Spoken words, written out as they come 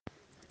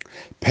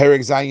Perek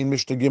Zayin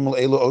Mishnah Gimel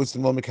Elo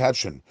Osim Lo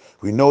Mekatrin.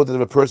 We know that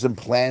if a person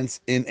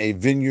plants in a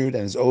vineyard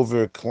and is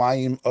over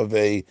Klayim of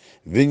a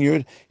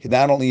vineyard,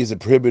 not only is it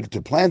prohibited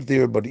to plant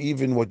there, but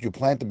even what you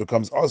planted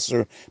becomes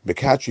usher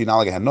Mekatrin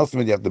Alaga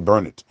Hanofim, you have to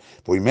burn it.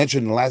 But we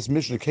mentioned in the last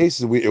Mishnah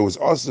cases where it was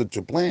usher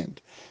to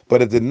plant,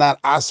 but it did not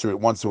usher it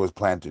once it was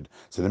planted.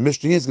 So the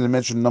Mishnah here is going to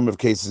mention a number of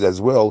cases as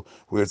well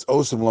where it's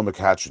Osim Lo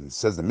Mekatrin. It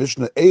says the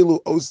Mishnah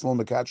Elu Osim Lo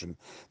Mekatrin.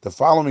 The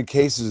following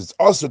cases it's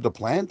usher to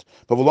plant,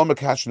 but Lo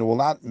Mekatrin will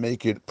not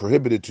make it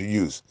prohibited to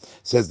use.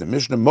 Says the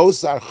Mishnah,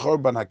 Mosar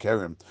Chorban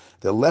HaKerem,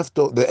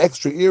 the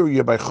extra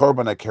area by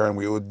Chorban HaKerem,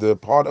 where the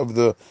part of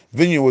the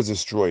vineyard was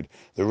destroyed.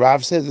 The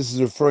Rav says this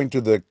is referring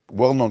to the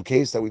well-known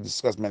case that we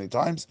discussed many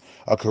times,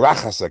 a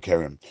Karachas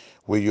HaKerem,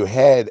 where you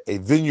had a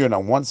vineyard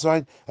on one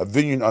side, a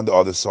vineyard on the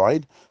other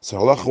side. So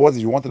halacha was,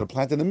 if you wanted to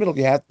plant in the middle,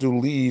 you had to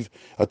leave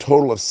a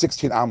total of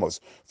 16 amos,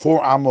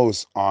 4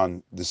 amos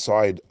on the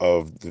side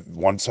of the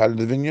one side of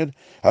the vineyard,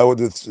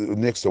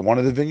 next to one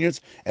of the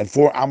vineyards, and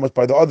 4 amos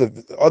by the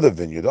other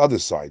vineyard, the other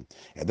side.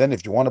 And then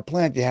if you want to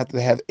plant, you have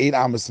to have 8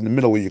 amos in the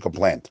middle where you can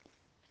plant.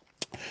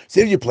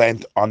 So if you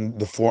plant on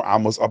the 4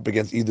 amos up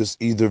against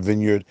either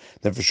vineyard,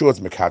 then for sure it's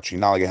mekachi,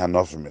 not like you have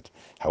enough from it.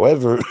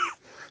 However,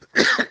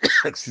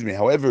 excuse me.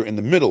 However, in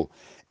the middle,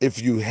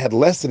 if you had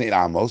less than 8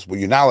 amos, well,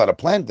 you're not allowed to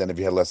plant then if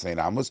you had less than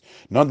 8 amos.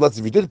 Nonetheless,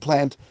 if you did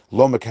plant,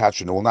 lo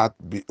mekachin,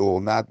 it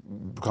will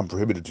not become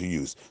prohibited to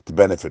use, to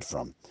benefit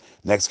from.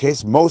 Next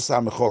case,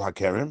 Mosa Mechol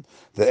HaKerim,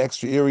 the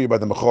extra area by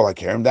the Mechol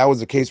HaKerim. That was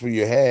the case where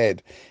you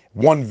had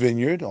one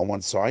vineyard on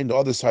one side, the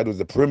other side was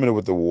the perimeter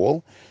with the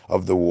wall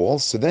of the wall.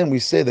 So then we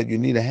say that you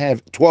need to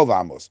have 12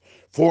 amos,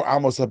 4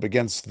 amos up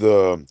against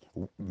the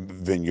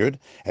vineyard,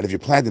 and if you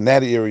plant in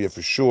that area,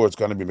 for sure it's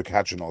going to be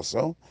mekachin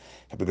also,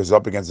 because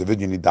up against the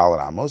vineyard you need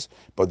dalet amos.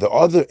 But the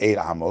other 8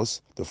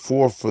 amos, the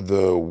 4 for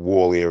the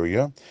wall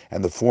area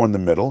and the 4 in the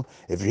middle,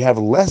 if you have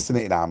less than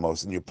 8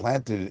 amos and you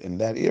planted it in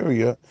that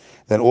area,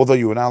 then although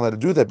you were not allowed to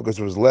do that because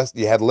it was less,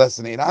 you had less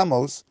than 8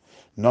 amos,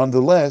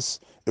 nonetheless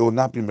it will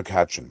not be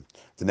mekachin.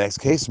 The next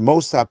case,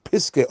 Mosa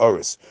Piske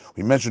Oris.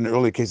 We mentioned an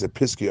earlier case of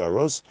Piske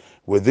Oris,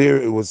 where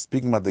there it was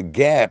speaking about the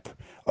gap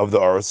of the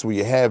Oris, where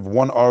you have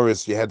one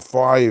Oris, you had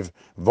 5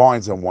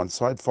 vines on one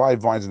side, 5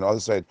 vines on the other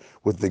side,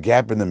 with the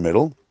gap in the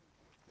middle.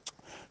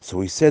 So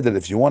we said that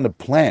if you want to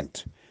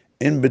plant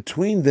in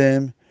between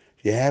them,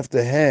 you have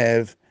to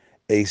have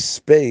a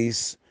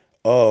space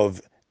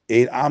of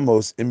 8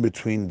 amos in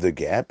between the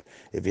gap.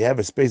 If you have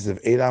a space of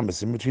 8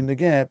 amos in between the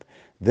gap,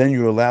 then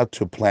you're allowed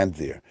to plant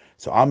there.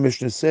 So our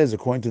Mishnah says,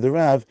 according to the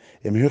Rav,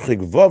 im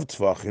hirchik vav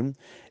tvachim,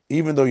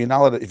 even though you're not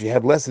allowed to, if you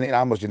have less than 8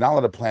 amos, you're not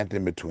allowed to plant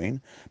in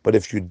between. But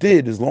if you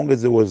did, as long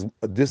as there was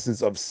a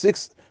distance of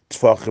 6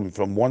 tvachim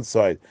from one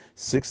side,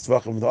 6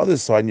 tvachim from the other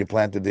side, and you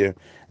planted there,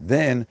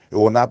 then it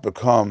will not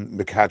become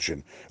mekachin.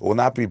 It will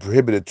not be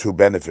prohibited to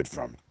benefit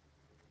from.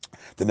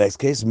 The next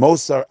case,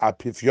 Mosar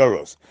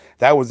Apifyoros.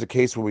 That was the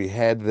case where we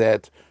had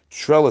that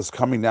trellis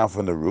coming down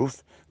from the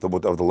roof,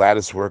 of the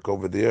lattice work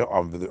over there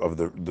of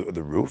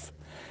the roof,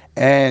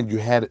 and you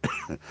had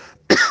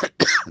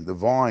the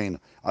vine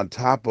on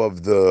top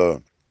of the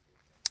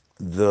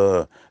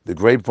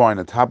grapevine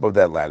on top of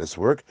that lattice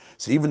work.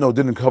 So even though it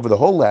didn't cover the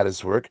whole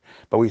lattice work,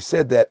 but we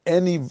said that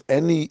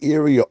any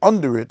area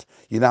under it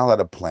you're not allowed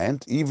to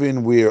plant,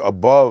 even where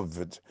above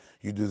it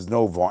there's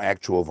no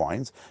actual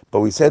vines. But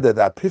we said that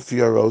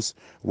Apifioros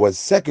was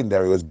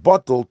secondary, was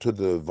bottled to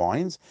the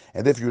vines,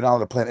 and if you're not allowed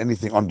to plant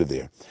anything under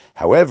there.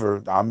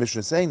 However, our Mishnah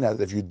is saying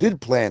that if you did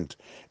plant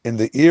in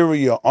the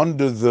area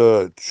under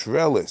the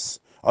trellis,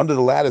 under the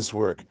lattice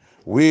work,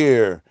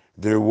 where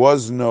there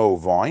was no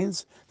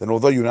vines, then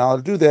although you're not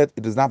allowed to do that,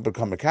 it does not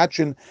become a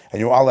kachin, and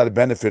you're allowed to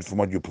benefit from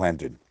what you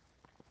planted.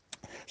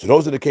 So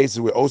those are the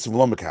cases where osim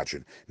lo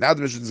mekachin. Now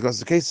the Mishnah discusses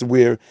the cases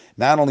where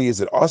not only is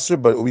it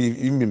osir, but we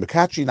even be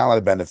mekachin, not allowed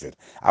to benefit.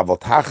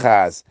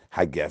 Avotachas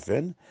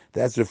hagefen.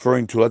 That's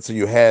referring to, let's say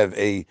you have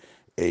a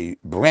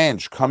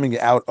branch coming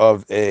out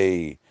of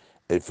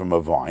from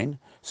a vine.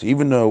 So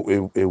even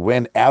though it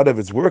went out of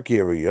its work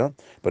area,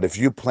 but if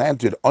you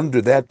planted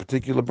under that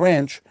particular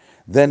branch,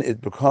 then it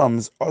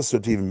becomes also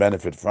to even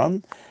benefit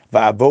from.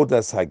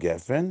 Va'avodas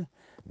hagefen.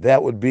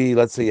 That would be,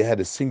 let's say you had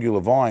a singular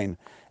vine,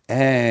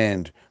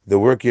 and the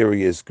work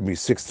area is going to be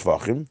 6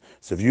 tfachim.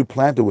 So if you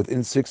planted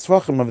within 6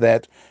 tfachim of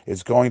that,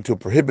 it's going to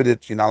prohibit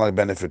it. You're not allowed to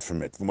benefit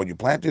from it, from what you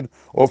planted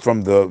or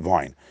from the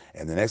vine.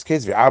 And the next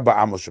case, if you have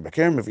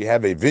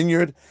a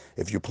vineyard,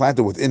 if you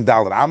planted within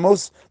dalet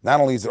amos,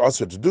 not only is it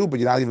also to do, but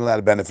you're not even allowed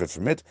to benefit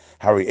from it.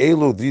 Hari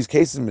elu, these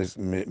cases,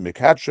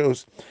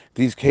 mikachos,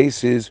 these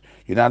cases,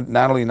 you're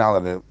not only not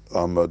allowed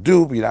to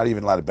do, but you're not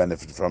even allowed to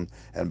benefit from,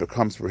 and it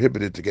becomes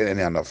prohibited to get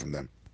any enough from them.